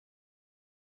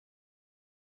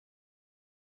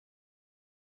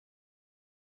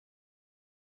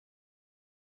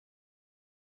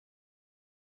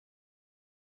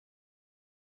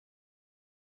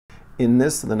In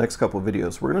this and the next couple of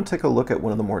videos, we're going to take a look at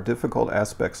one of the more difficult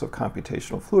aspects of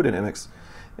computational fluid dynamics,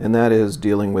 and that is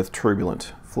dealing with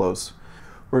turbulent flows.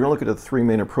 We're going to look at the three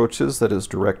main approaches, that is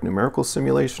direct numerical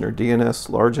simulation, or DNS,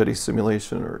 large eddy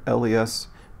simulation, or LES,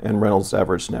 and Reynolds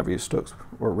average Navier-Stokes,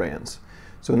 or RANS.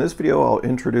 So in this video, I'll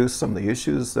introduce some of the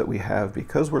issues that we have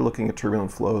because we're looking at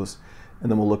turbulent flows,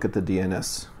 and then we'll look at the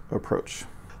DNS approach.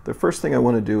 The first thing I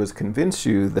want to do is convince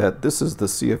you that this is the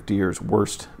CFDer's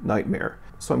worst nightmare.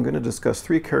 So I'm going to discuss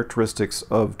three characteristics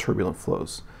of turbulent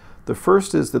flows. The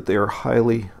first is that they are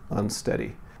highly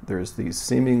unsteady. There's these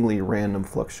seemingly random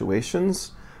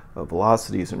fluctuations of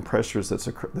velocities and pressures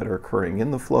that are occurring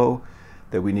in the flow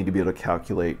that we need to be able to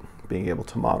calculate, being able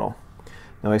to model.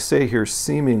 Now I say here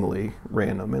seemingly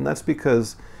random, and that's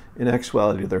because in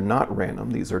actuality they're not random.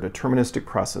 These are deterministic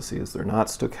processes, they're not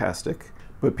stochastic,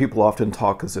 but people often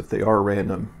talk as if they are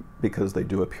random because they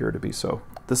do appear to be so.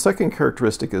 The second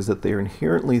characteristic is that they are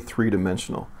inherently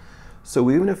three-dimensional. So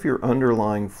even if your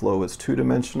underlying flow is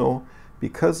two-dimensional,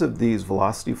 because of these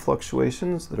velocity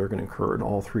fluctuations that are going to occur in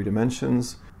all three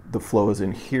dimensions, the flow is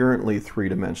inherently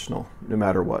three-dimensional, no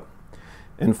matter what.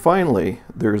 And finally,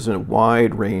 there's a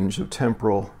wide range of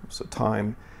temporal, so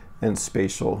time, and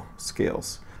spatial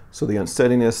scales. So the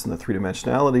unsteadiness and the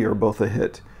three-dimensionality are both a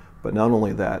hit, but not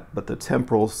only that, but the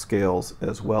temporal scales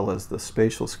as well as the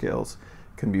spatial scales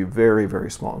can be very, very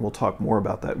small. And we'll talk more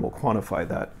about that and we'll quantify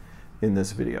that in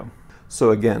this video. So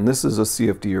again, this is a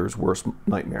CFDer's worst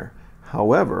nightmare.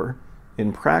 However,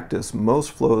 in practice,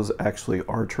 most flows actually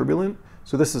are turbulent.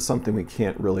 So this is something we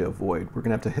can't really avoid. We're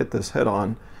going to have to hit this head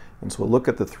on. And so we'll look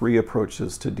at the three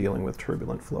approaches to dealing with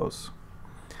turbulent flows.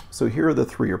 So here are the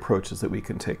three approaches that we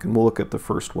can take, and we'll look at the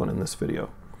first one in this video.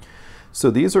 So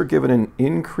these are given an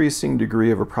increasing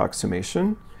degree of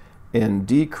approximation and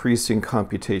decreasing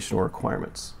computational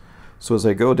requirements. So as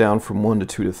I go down from 1 to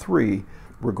 2 to 3,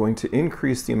 we're going to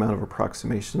increase the amount of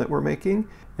approximation that we're making,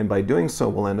 and by doing so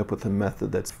we'll end up with a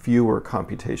method that's fewer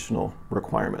computational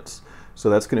requirements. So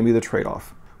that's going to be the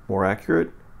trade-off. More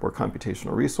accurate, more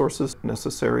computational resources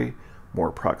necessary, more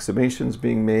approximations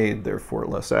being made, therefore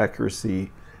less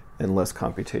accuracy and less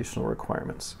computational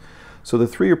requirements. So the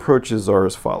three approaches are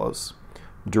as follows.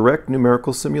 Direct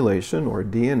numerical simulation, or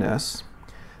DNS.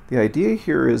 The idea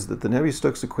here is that the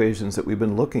Navier-Stokes equations that we've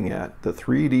been looking at, the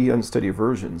 3D unsteady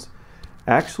versions,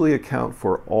 actually account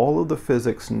for all of the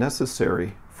physics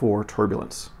necessary for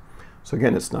turbulence. So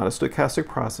again, it's not a stochastic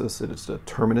process, it's a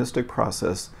deterministic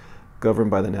process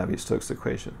governed by the Navier-Stokes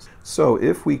equations. So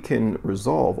if we can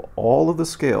resolve all of the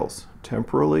scales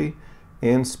temporally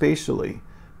and spatially,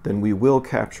 then we will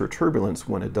capture turbulence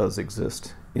when it does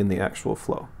exist in the actual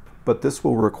flow. But this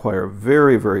will require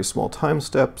very, very small time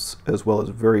steps as well as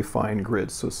very fine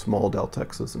grids, so small delta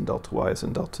x's and delta y's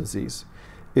and delta z's.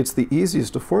 It's the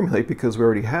easiest to formulate because we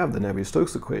already have the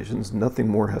Navier-Stokes equations, nothing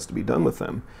more has to be done with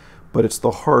them, but it's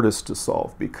the hardest to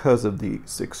solve because of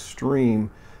these extreme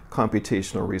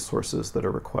computational resources that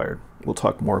are required. We'll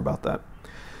talk more about that.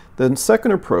 The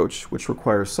second approach, which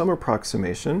requires some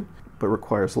approximation but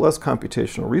requires less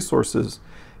computational resources,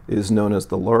 is known as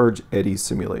the large eddy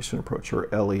simulation approach, or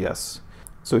LES.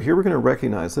 So here we're going to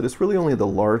recognize that it's really only the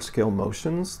large-scale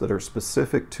motions that are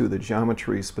specific to the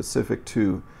geometry, specific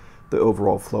to the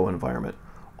overall flow environment.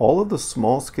 All of the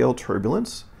small-scale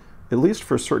turbulence, at least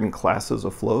for certain classes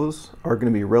of flows, are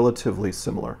going to be relatively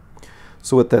similar.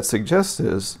 So what that suggests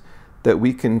is that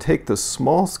we can take the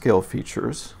small-scale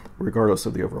features, regardless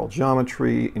of the overall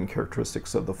geometry and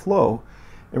characteristics of the flow,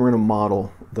 and we're going to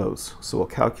model those. So we'll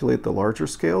calculate the larger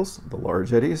scales, the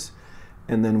large eddies,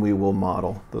 and then we will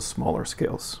model the smaller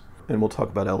scales. And we'll talk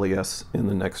about LES in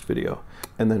the next video.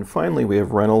 And then finally we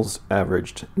have Reynolds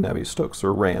averaged Navier-Stokes,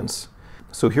 or RANS.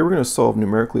 So here we're going to solve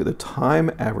numerically the time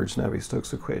averaged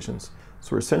Navier-Stokes equations.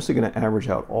 So we're essentially going to average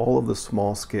out all of the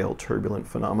small scale turbulent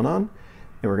phenomenon,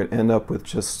 and we're going to end up with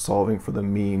just solving for the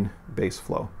mean base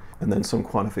flow, and then some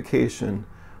quantification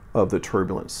of the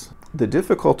turbulence. The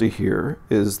difficulty here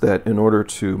is that in order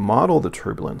to model the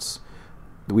turbulence,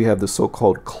 we have the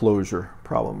so-called closure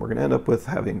problem. We're going to end up with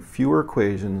having fewer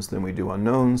equations than we do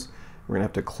unknowns. We're going to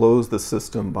have to close the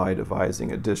system by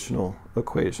devising additional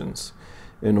equations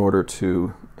in order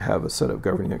to have a set of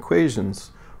governing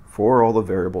equations for all the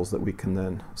variables that we can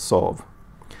then solve.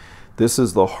 This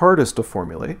is the hardest to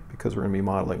formulate because we're going to be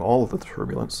modeling all of the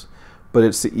turbulence, but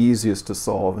it's the easiest to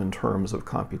solve in terms of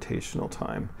computational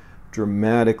time.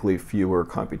 Dramatically fewer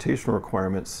computational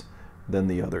requirements than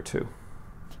the other two.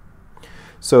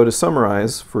 So to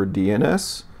summarize, for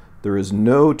DNS, there is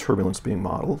no turbulence being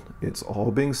modeled. It's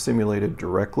all being simulated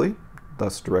directly,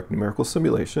 thus direct numerical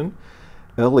simulation.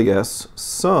 LES,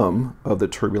 some of the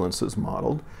turbulence is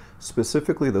modeled.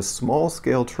 specifically the small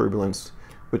scale turbulence,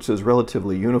 which is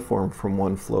relatively uniform from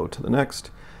one flow to the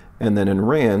next, and then in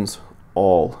RANs,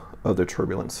 all of the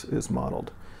turbulence is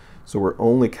modeled. So we're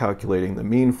only calculating the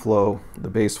mean flow, the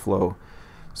base flow,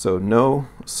 so no,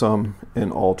 some,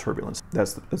 and all turbulence.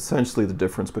 That's essentially the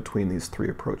difference between these three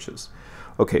approaches.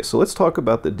 Okay, so let's talk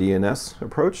about the DNS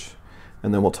approach,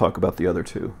 and then we'll talk about the other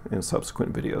two in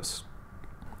subsequent videos.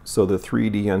 So the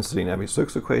 3D density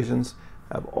Navier-Stokes equations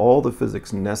have all the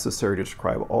physics necessary to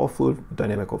describe all fluid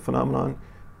dynamical phenomenon,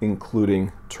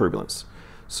 including turbulence.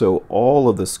 So all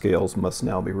of the scales must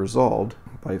now be resolved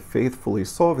by faithfully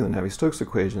solving the Navier-Stokes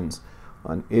equations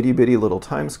on itty-bitty little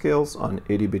time scales, on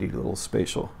itty-bitty little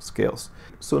spatial scales.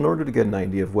 So in order to get an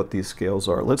idea of what these scales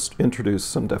are, let's introduce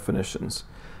some definitions.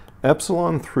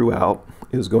 Epsilon throughout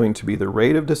is going to be the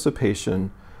rate of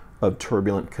dissipation of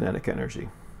turbulent kinetic energy.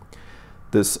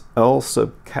 This L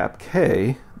sub cap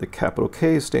K, the capital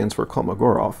K stands for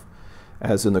Kolmogorov,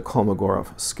 as in the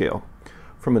Kolmogorov scale.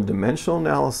 From a dimensional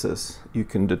analysis, you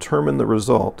can determine the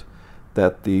result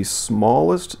that the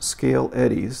smallest scale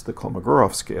eddies, the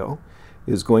Kolmogorov scale,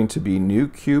 is going to be nu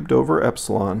cubed over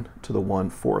epsilon to the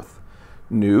 1/4.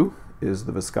 Nu is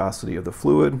the viscosity of the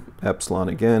fluid. Epsilon,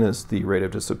 again, is the rate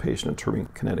of dissipation of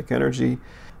turbulent kinetic energy.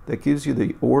 That gives you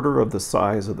the order of the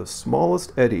size of the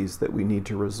smallest eddies that we need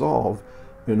to resolve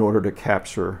in order to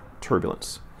capture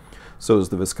turbulence. So as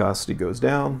the viscosity goes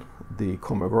down, the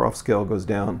Kolmogorov scale goes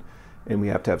down, and we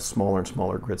have to have smaller and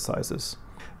smaller grid sizes.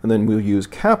 And then we'll use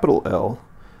capital L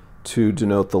to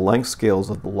denote the length scales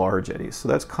of the large eddies. So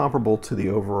that's comparable to the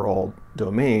overall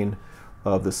domain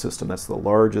of the system. That's the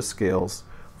largest scales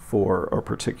for a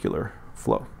particular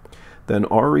flow. Then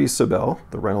Re sub L,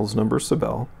 the Reynolds number sub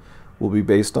L, will be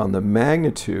based on the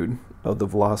magnitude of the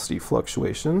velocity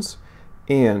fluctuations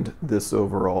and this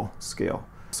overall scale.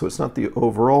 So it's not the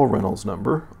overall Reynolds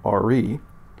number, Re.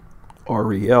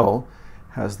 REL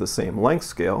has the same length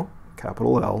scale,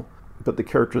 capital L, but the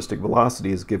characteristic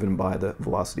velocity is given by the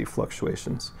velocity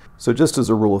fluctuations. So just as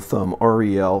a rule of thumb,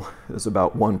 REL is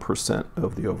about 1%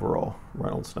 of the overall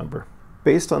Reynolds number.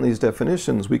 Based on these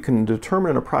definitions, we can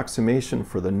determine an approximation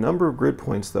for the number of grid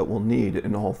points that we'll need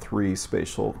in all three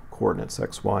spatial coordinates,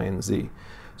 x, y, and z.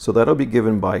 So that'll be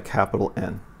given by capital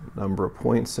N, number of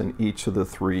points in each of the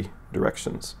three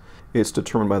directions. It's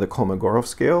determined by the Kolmogorov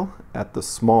scale at the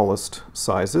smallest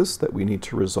sizes that we need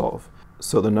to resolve.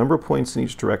 So the number of points in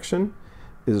each direction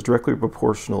is directly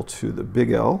proportional to the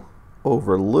big L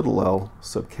over little l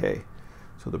sub k.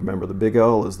 So remember, the big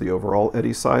L is the overall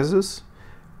eddy sizes,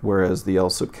 whereas the L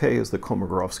sub k is the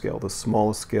Kolmogorov scale, the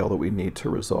smallest scale that we need to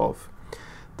resolve.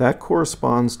 That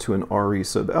corresponds to an Re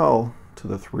sub L to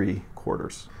the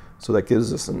 3/4. So that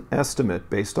gives us an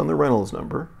estimate based on the Reynolds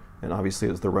number, and obviously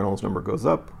as the Reynolds number goes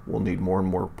up, we'll need more and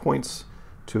more points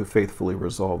to faithfully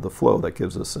resolve the flow. That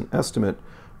gives us an estimate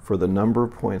for the number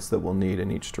of points that we'll need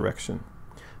in each direction.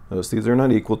 Notice these are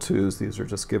not equal to's, these are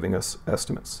just giving us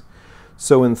estimates.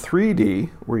 So in 3D,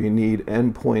 where you need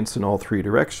n points in all three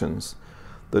directions,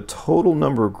 the total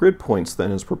number of grid points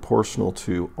then is proportional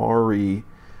to Re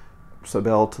sub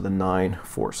L to the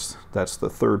 9/4. That's the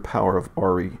third power of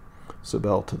Re sub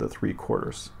L to the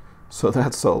 3/4. So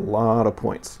that's a lot of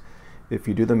points. If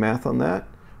you do the math on that,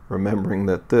 remembering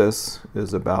that this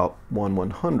is about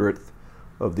 1/100th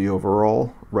of the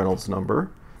overall Reynolds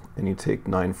number, and you take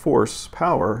 9/4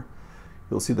 power,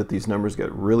 you'll see that these numbers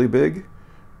get really big,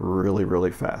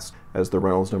 really fast. As the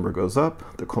Reynolds number goes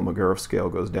up, the Kolmogorov scale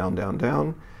goes down,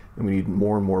 down, and we need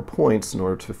more and more points in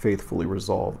order to faithfully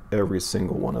resolve every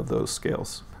single one of those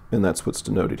scales. And that's what's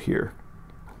denoted here.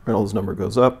 Reynolds number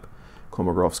goes up,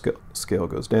 Kolmogorov scale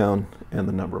goes down, and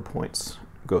the number of points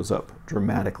goes up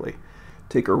dramatically.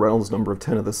 Take a Reynolds number of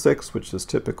 10 to the 6, which is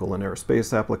typical in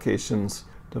aerospace applications,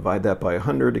 divide that by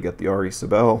 100 to get the Re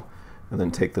sub L, and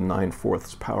then take the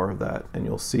 9/4 power of that, and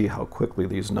you'll see how quickly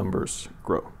these numbers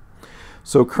grow.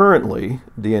 So currently,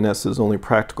 DNS is only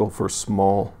practical for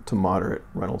small to moderate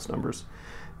Reynolds numbers.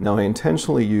 Now I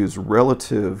intentionally use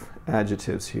relative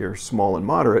adjectives here, small and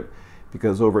moderate,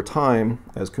 because over time,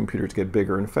 as computers get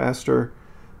bigger and faster,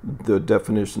 the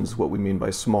definitions of what we mean by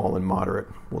small and moderate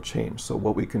will change. So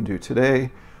what we can do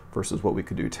today versus what we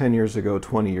could do 10 years ago,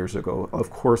 20 years ago, of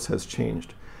course has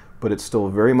changed. But it's still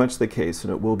very much the case,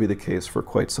 and it will be the case for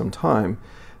quite some time,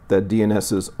 that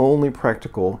DNS is only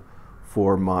practical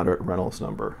for moderate Reynolds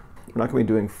number. We're not going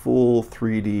to be doing full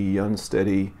 3D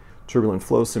unsteady turbulent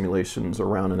flow simulations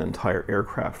around an entire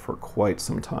aircraft for quite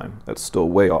some time. That's still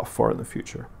way off far in the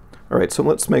future. All right, so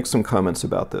let's make some comments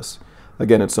about this.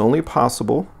 Again, it's only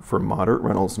possible for moderate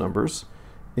Reynolds numbers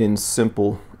in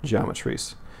simple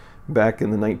geometries. Back in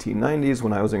the 1990s,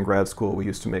 when I was in grad school, we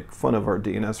used to make fun of our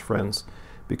DNS friends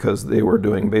because they were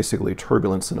doing basically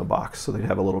turbulence in a box. So they'd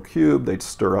have a little cube, they'd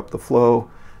stir up the flow,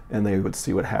 and they would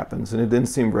see what happens. And it didn't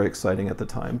seem very exciting at the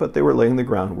time, but they were laying the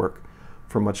groundwork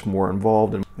for much more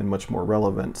involved and much more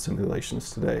relevant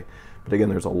simulations today. But again,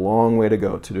 there's a long way to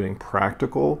go to doing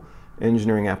practical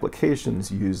engineering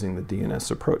applications using the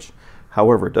DNS approach.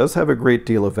 However, it does have a great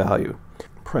deal of value,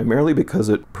 primarily because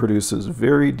it produces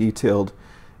very detailed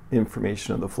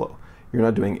information of the flow. You're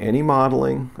not doing any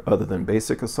modeling other than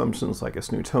basic assumptions like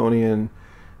it's Newtonian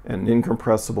and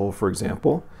incompressible, for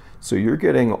example. So you're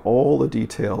getting all the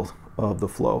detail of the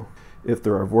flow. If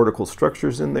there are vortical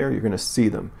structures in there, you're going to see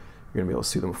them. You're going to be able to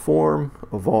see them form,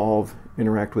 evolve,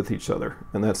 interact with each other.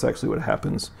 And that's actually what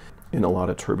happens in a lot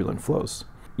of turbulent flows.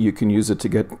 You can use it to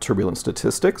get turbulent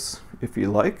statistics if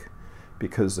you like,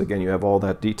 because again, you have all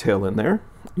that detail in there.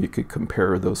 You could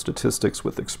compare those statistics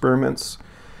with experiments.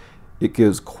 It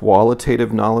gives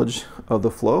qualitative knowledge of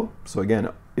the flow. So again,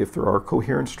 if there are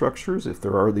coherent structures, if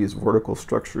there are these vertical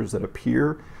structures that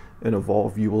appear and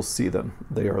evolve, you will see them.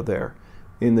 They are there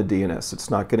in the DNS. It's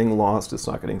not getting lost. It's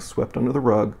not getting swept under the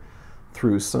rug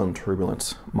through some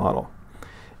turbulence model.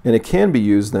 And it can be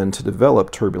used then to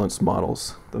develop turbulence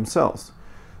models themselves.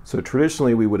 So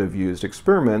traditionally, we would have used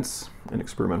experiments and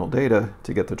experimental data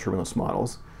to get the turbulence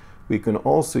models. We can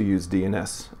also use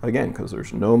DNS, again, because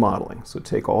there's no modeling. So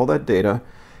take all that data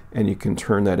and you can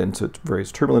turn that into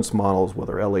various turbulence models,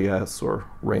 whether LES or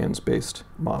RANS-based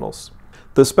models.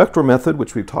 The spectral method,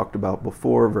 which we've talked about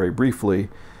before very briefly,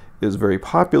 is very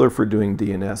popular for doing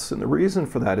DNS. And the reason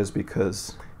for that is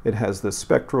because it has the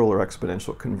spectral or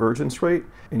exponential convergence rate,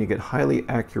 and you get highly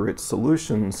accurate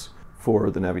solutions for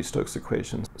the Navier-Stokes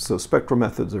equations. So spectral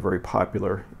methods are very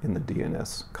popular in the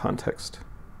DNS context.